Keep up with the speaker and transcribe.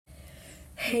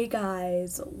Hey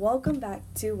guys, welcome back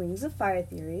to Wings of Fire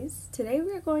Theories. Today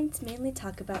we are going to mainly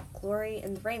talk about Glory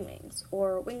and the Rain Wings,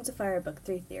 or Wings of Fire Book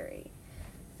 3 theory,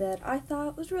 that I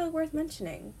thought was really worth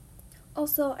mentioning.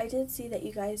 Also, I did see that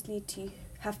you guys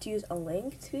have to use a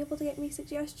link to be able to get me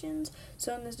suggestions,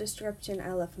 so in the description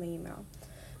I left my email.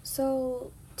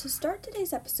 So, to start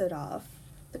today's episode off,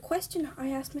 the question I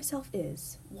asked myself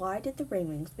is, why did the Rain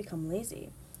Wings become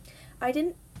lazy?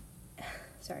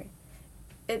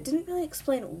 It didn't really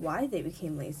explain why they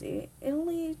became lazy. It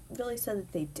only really said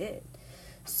that they did.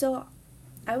 So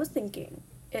I was thinking,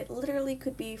 it literally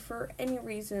could be for any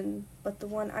reason, but the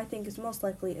one I think is most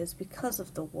likely is because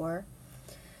of the war.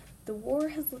 The war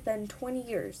has been 20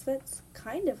 years. That's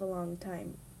kind of a long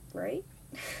time, right?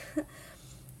 The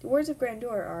words of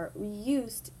Grandeur are, we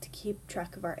used to keep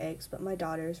track of our eggs, but my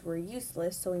daughters were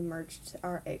useless, so we merged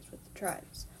our eggs with the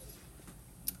tribes.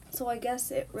 So I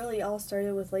guess it really all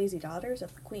started with lazy daughters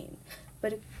of the queen.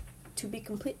 But to be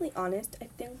completely honest, I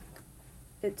think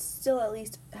it still at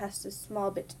least has a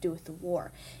small bit to do with the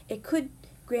war.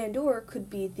 Grandeur could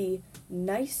be the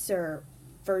nicer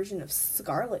version of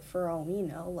Scarlet for all we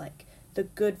know, like the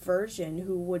good version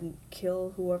who wouldn't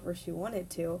kill whoever she wanted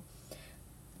to.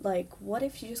 Like, what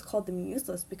if she just called them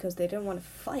useless because they didn't want to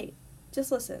fight?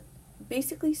 Just listen.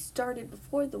 Basically started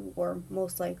before the war,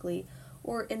 most likely,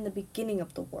 or in the beginning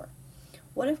of the war.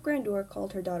 What if Grandeur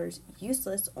called her daughters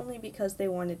useless only because they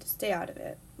wanted to stay out of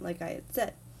it, like I had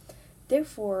said?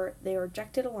 Therefore, they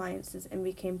rejected alliances and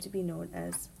became to be known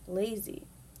as lazy.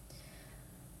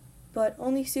 But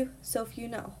only so few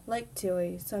know, like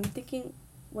Tilly, so I'm thinking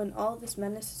when all this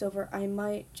menace is over, I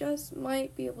might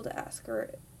be able to ask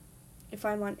her if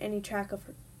I'm on any track of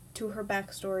her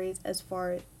backstories as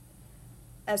far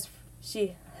as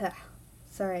she has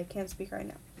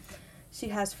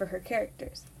for her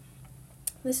characters.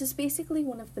 This is basically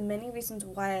one of the many reasons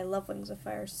why I love Wings of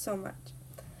Fire so much.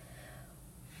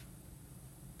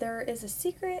 There is a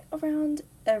secret around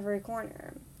every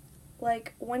corner.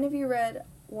 Like, when have you read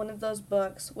one of those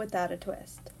books without a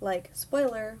twist? Like,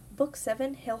 spoiler, Book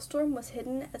 7, Hailstorm, was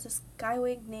hidden as a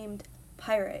skywing named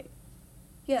Pyrite.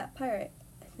 Yeah, Pyrite,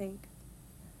 I think.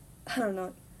 I don't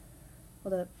know.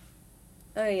 Hold up.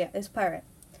 Oh yeah, it's Pyrite.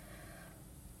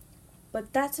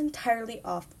 But that's entirely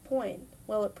off the point.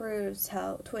 Well, it proves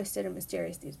how twisted and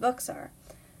mysterious these books are.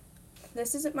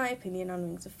 This isn't my opinion on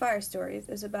Wings of Fire stories.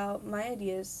 It's about my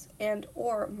ideas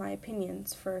or my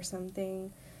opinions for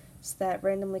something that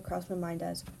randomly crossed my mind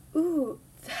as, ooh,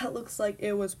 that looks like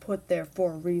it was put there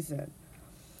for a reason.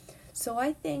 So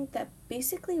I think that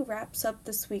basically wraps up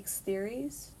this week's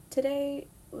theories. Today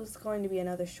was going to be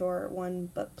another short one,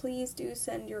 but please do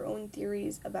send your own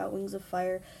theories about Wings of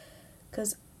Fire,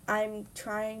 because I'm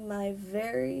trying my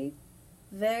very,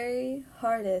 very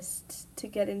hardest to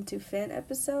get into fan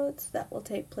episodes that will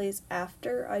take place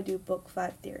after I do Book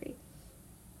 5 theory.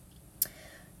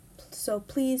 So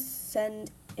please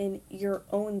send in your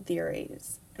own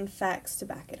theories and facts to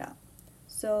back it up.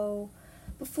 So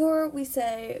before we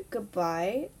say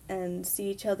goodbye and see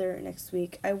each other next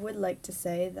week, I would like to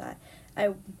say that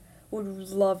I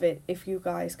would love it if you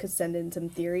guys could send in some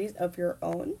theories of your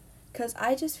own, because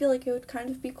I just feel like it would kind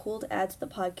of be cool to add to the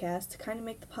podcast, to kind of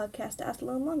make the podcast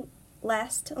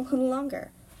last a little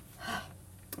longer.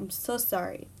 I'm so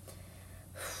sorry.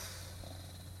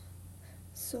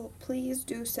 So please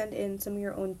do send in some of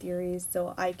your own theories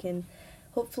so I can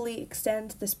hopefully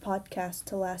extend this podcast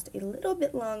to last a little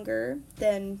bit longer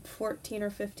than 14 or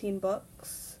 15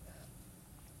 books.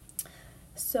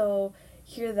 So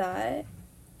hear that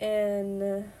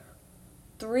in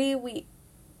 2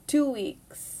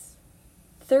 weeks,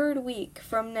 third week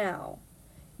from now,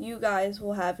 you guys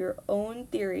will have your own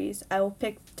theories. I will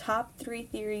pick the top 3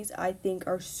 theories I think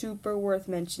are super worth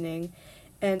mentioning,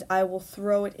 and I will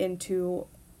throw it into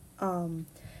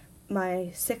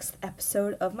my 6th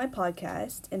episode of my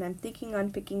podcast, and I'm thinking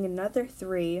on picking another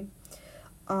 3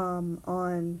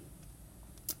 on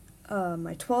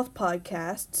my 12th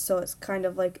podcast, so it's kind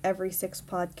of like every 6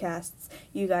 podcasts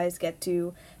you guys get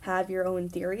to have your own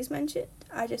theories mentioned.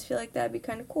 I just feel like that'd be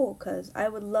kind of cool, because I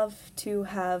would love to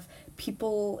have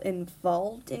people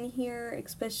involved in here,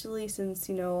 especially since,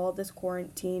 all this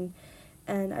quarantine,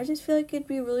 and I just feel like it'd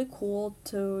be really cool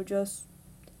to just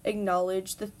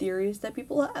acknowledge the theories that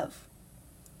people have.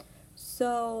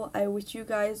 So I wish you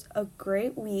guys a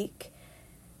great week,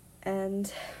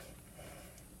 and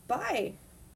bye!